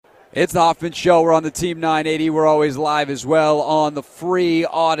It's the Hoffman Show. We're on the Team 980. We're always live as well on the free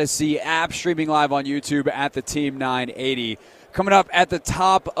Odyssey app, streaming live on YouTube at the Team 980. Coming up at the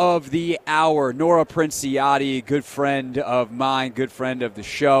top of the hour, Nora Princiati, good friend of mine, good friend of the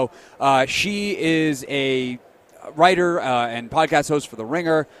show. She is a writer and podcast host for The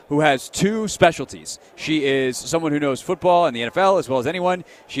Ringer who has two specialties. She is someone who knows football and the NFL as well as anyone.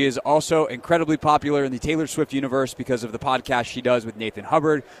 She is also incredibly popular in the Taylor Swift universe because of the podcast she does with Nathan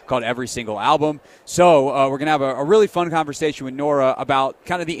Hubbard called Every Single Album. So we're going to have a really fun conversation with Nora about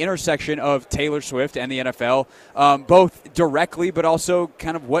kind of the intersection of Taylor Swift and the NFL, both directly but also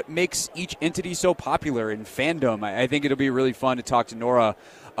kind of what makes each entity so popular in fandom. I think it'll be really fun to talk to Nora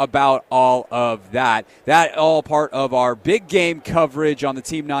about all of that. That all part of our big game coverage on the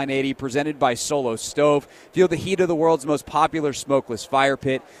Team 980 presented by Solo Stove. Feel the heat of the world's most popular smokeless fire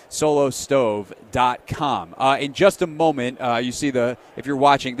pit, solostove.com. In just a moment, you see if you're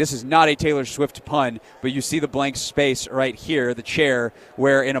watching, this is not a Taylor Swift pun, but you see the blank space right here, the chair,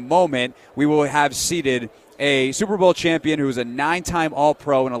 where in a moment we will have seated a Super Bowl champion who was a 9-time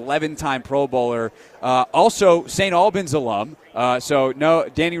All-Pro and 11-time Pro Bowler, also St. Albans alum. So no,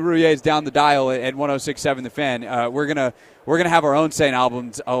 Danny Rouillet is down the dial at 106.7 The Fan. We're gonna have our own St.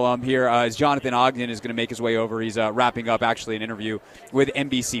 Albans alum here as Jonathan Ogden is going to make his way over. He's wrapping up actually an interview with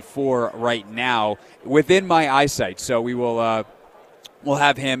NBC4 right now within my eyesight. So we will. We'll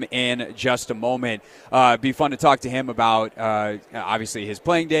have him in just a moment. Be fun to talk to him about, obviously, his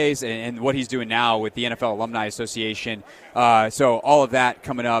playing days and what he's doing now with the NFL Alumni Association. So all of that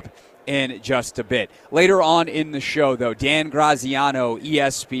coming up in just a bit. Later on in the show, though, Dan Graziano,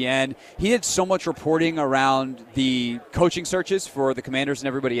 ESPN, he did so much reporting around the coaching searches for the Commanders and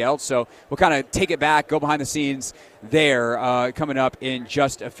everybody else. So we'll kind of take it back, go behind the scenes there coming up in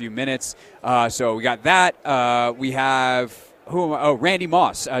just a few minutes. So we got that. We have... Randy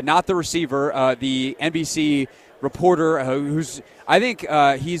Moss, not the receiver, the NBC reporter who's I think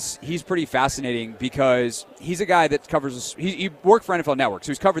he's pretty fascinating because he's a guy that covers he worked for NFL Network,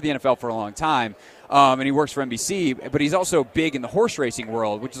 so he's covered the NFL for a long time, and he works for NBC, but he's also big in the horse racing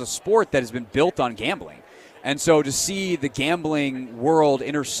world, which is a sport that has been built on gambling. And so to see the gambling world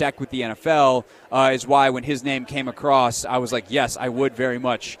intersect with the NFL is why when his name came across, I was like, yes, I would very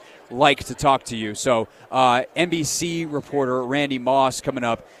much like to talk to you. So NBC reporter Randy Moss coming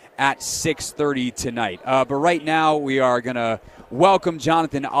up at 6:30 tonight. But right now we are going to welcome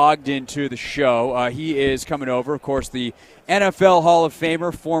Jonathan Ogden to the show. He is coming over. Of course, the NFL Hall of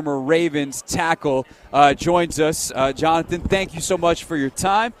Famer, former Ravens tackle, joins us. Jonathan, thank you so much for your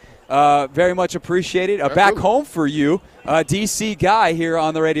time. Very much appreciated. Back home for you, D.C. guy here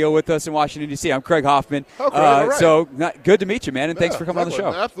on the radio with us in Washington, D.C. I'm Craig Hoffman. Craig, all right. So good to meet you, man, and thanks for coming on the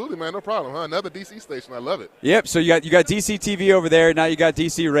show. Absolutely, man. No problem. Another D.C. station. I love it. Yep. So you got D.C. TV over there. Now you got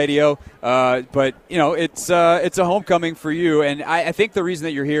D.C. radio. But, you know, it's a homecoming for you. And I think the reason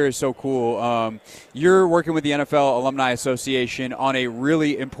that you're here is so cool. You're working with the NFL Alumni Association on a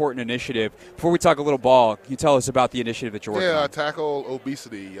really important initiative. Before we talk a little ball, can you tell us about the initiative that you're working on? Yeah, tackle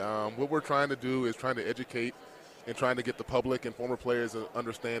obesity. What we're trying to do is trying to educate and trying to get the public and former players to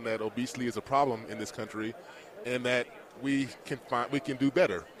understand that obesity is a problem in this country and that we can do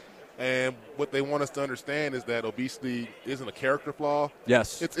better. And what they want us to understand is that obesity isn't a character flaw.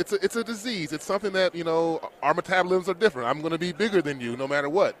 Yes. It's a disease. It's something that, you know, our metabolisms are different. I'm going to be bigger than you no matter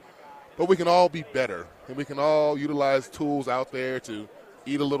what. But we can all be better, and we can all utilize tools out there to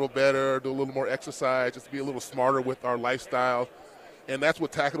eat a little better, do a little more exercise, just be a little smarter with our lifestyle. And that's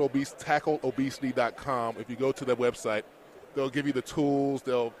what tackleobesity.com. If you go to their website, they'll give you the tools.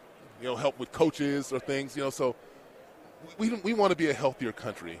 They'll, help with coaches or things. So we want to be a healthier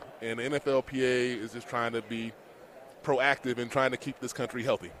country, and the NFLPA is just trying to be proactive in trying to keep this country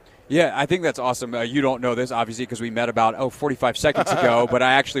healthy. Yeah, I think that's awesome. You don't know this, obviously, because we met about 45 seconds ago, but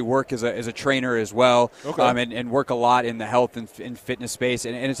I actually work as a trainer as well, okay. And work a lot in the health and fitness space.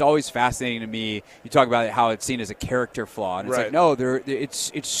 And it's always fascinating to me. You talk about how it's seen as a character flaw. And it's right. like, no,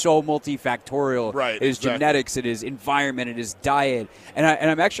 it's so multifactorial. Right, it is exactly. genetics, it is environment, it is diet. And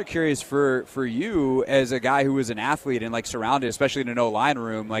I'm actually curious for you as a guy who is an athlete and, surrounded, especially in an O-line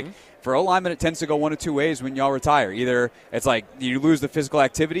room, for O-linemen, it tends to go one of two ways when y'all retire. Either it's like you lose the physical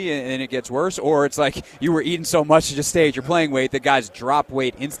activity and it gets worse, or it's like you were eating so much to just stay at your playing weight that guys drop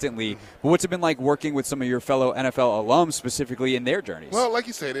weight instantly. But what's it been like working with some of your fellow NFL alums specifically in their journeys? Well, like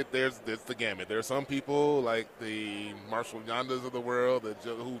you said, there's the gamut. There are some people like the Marshall Yondas of the world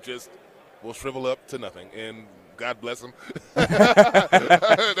who just will shrivel up to nothing, and God bless them.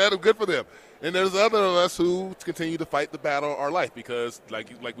 That's good for them. And there's other of us who continue to fight the battle of our life because, like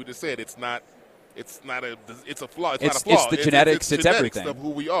we just said, it's not it's not a flaw. It's not a It's flaw. the genetics. It's genetics everything of who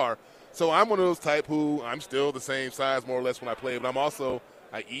we are. So I'm one of those type who I'm still the same size more or less when I play, but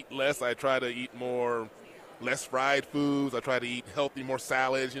I eat less. I try to eat less fried foods. I try to eat healthy, more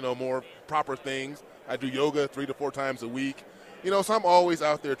salads, more proper things. I do yoga 3 to 4 times a week. So I'm always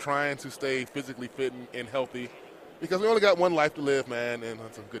out there trying to stay physically fit and healthy because we only got one life to live, man, and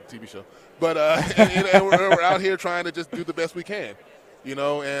that's a good TV show. But and we're out here trying to just do the best we can,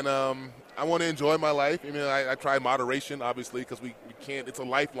 and I want to enjoy my life. I try moderation, obviously, because we can't. It's a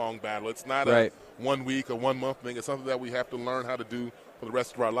lifelong battle. It's not a 1 week or 1 month thing. It's something that we have to learn how to do for the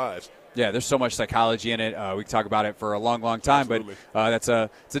rest of our lives. Yeah, there's so much psychology in it. We can talk about it for a long, long time, Absolutely. But it's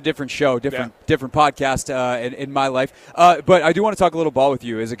a different show, different podcast in my life. But I do want to talk a little ball with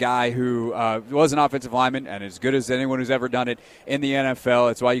you as a guy who was an offensive lineman and as good as anyone who's ever done it in the NFL.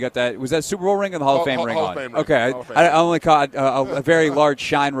 That's why you got that. Was that a Super Bowl ring or the Hall of Fame ring Hall on? Of Fame ring. Okay, I only caught a very large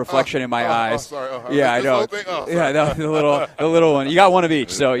shine reflection in my eyes. Sorry. Yeah, I know. Yeah, the little one. You got one of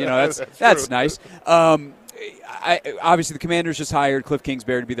each, so that's nice. Obviously, the Commanders just hired Cliff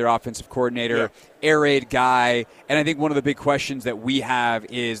Kingsbury to be their offensive coordinator, air raid guy, and I think one of the big questions that we have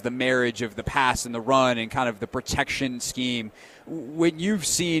is the marriage of the pass and the run and kind of the protection scheme. When you've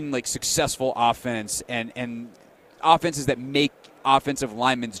seen successful offense and offenses that make offensive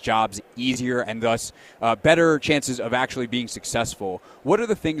linemen's jobs easier and thus better chances of actually being successful, what are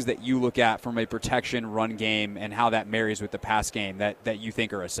the things that you look at from a protection run game and how that marries with the pass game that you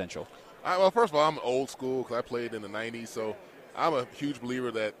think are essential? Well, first of all, I'm old school because I played in the 90s, so I'm a huge believer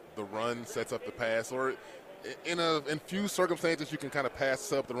that the run sets up the pass. Or in few circumstances, you can kind of pass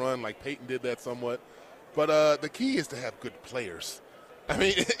set up the run, like Peyton did that somewhat. But the key is to have good players. I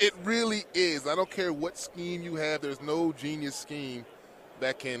mean, it really is. I don't care what scheme you have. There's no genius scheme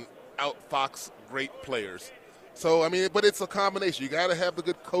that can outfox great players. So, but it's a combination. You got to have the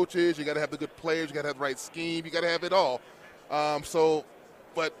good coaches. You got to have the good players. You got to have the right scheme. You got to have it all.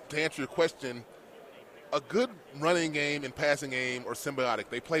 But to answer your question, a good running game and passing game are symbiotic.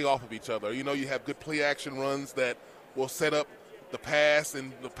 They play off of each other. You have good play-action runs that will set up the pass,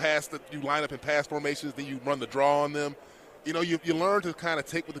 and the pass that you line up in pass formations, then you run the draw on them. You learn to kind of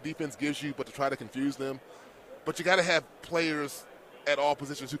take what the defense gives you, but to try to confuse them. But you got to have players at all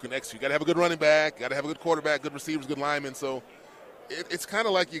positions who can execute. You got to have a good running back, got to have a good quarterback, good receivers, good linemen. So it's kind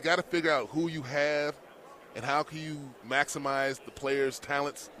of like you got to figure out who you have and how can you maximize the players'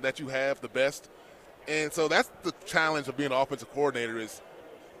 talents that you have the best. And so that's the challenge of being an offensive coordinator is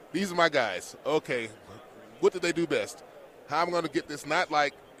these are my guys. Okay, what did they do best? How am I going to get this not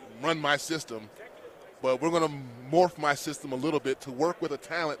like run my system, but we're going to morph my system a little bit to work with a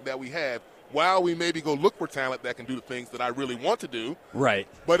talent that we have while we maybe go look for talent that can do the things that I really want to do. Right.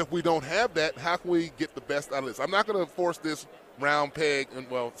 But if we don't have that, how can we get the best out of this? I'm not going to force this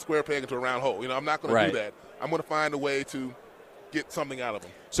square peg into a round hole. I'm not going to do that. I'm going to find a way to get something out of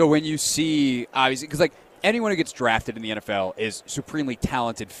them. So when you see, obviously, because anyone who gets drafted in the NFL is supremely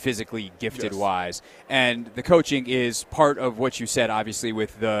talented, physically gifted-wise, and the coaching is part of what you said, obviously,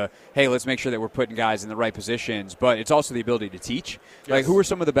 with hey, let's make sure that we're putting guys in the right positions, but it's also the ability to teach. Yes. Who are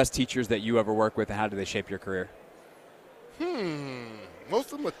some of the best teachers that you ever work with, and how do they shape your career?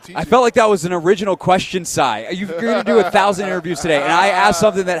 Most of them are teachers. I felt like that was an original question, Cy. You're going to do 1,000 interviews today, and I asked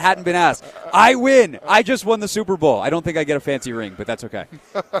something that hadn't been asked. I win. I just won the Super Bowl. I don't think I get a fancy ring, but that's okay.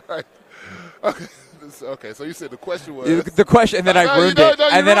 All right. Okay, so you said the question was the question, and then I ruined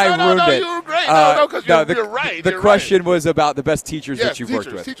it. You were great. Because you're right. The question was about the best teachers that you've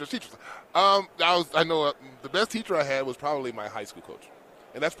worked with. Teachers. I know the best teacher I had was probably my high school coach,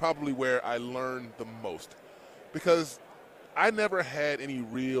 and that's probably where I learned the most, because I never had any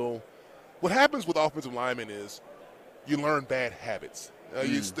real. What happens with offensive linemen is you learn bad habits.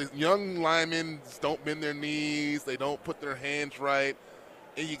 Young linemen don't bend their knees, they don't put their hands right,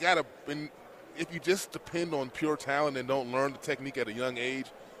 and you got to. If you just depend on pure talent and don't learn the technique at a young age,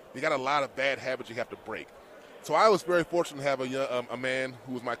 you got a lot of bad habits you have to break. So I was very fortunate to have a man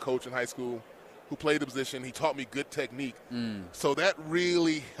who was my coach in high school who played the position. He taught me good technique. So that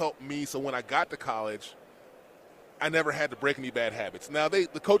really helped me. So when I got to college, I never had to break any bad habits. Now, the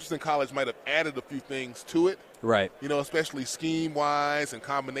coaches in college might have added a few things to it. Right. Especially scheme-wise and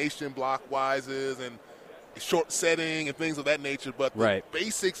combination block-wises and short setting and things of that nature. But the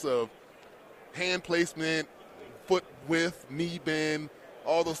basics of hand placement, foot width, knee bend,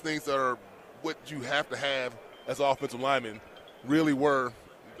 all those things that are what you have to have as offensive linemen really were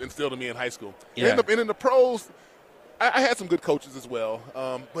instilled in me in high school. Yeah. And in the pros, I had some good coaches as well.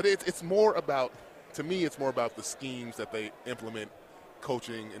 But it's more about, to me, it's more about the schemes that they implement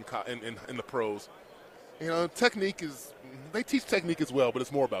coaching in the pros. Technique they teach technique as well, but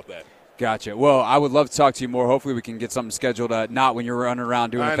it's more about that. Gotcha. Well, I would love to talk to you more. Hopefully we can get something scheduled, not when you're running around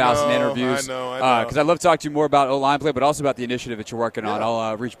doing 1,000 interviews. I know. Because I'd love to talk to you more about O-line play, but also about the initiative that you're working on.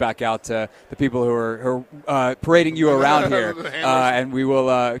 I'll reach back out to the people who are parading you around here, and we will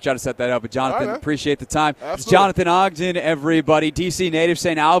try to set that up. But, Jonathan, appreciate the time. Absolutely. Jonathan Ogden, everybody, D.C. native,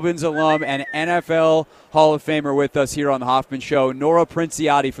 St. Albans alum, and NFL Hall of Famer with us here on the Hoffman Show. Nora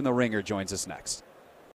Princiotti from The Ringer joins us next.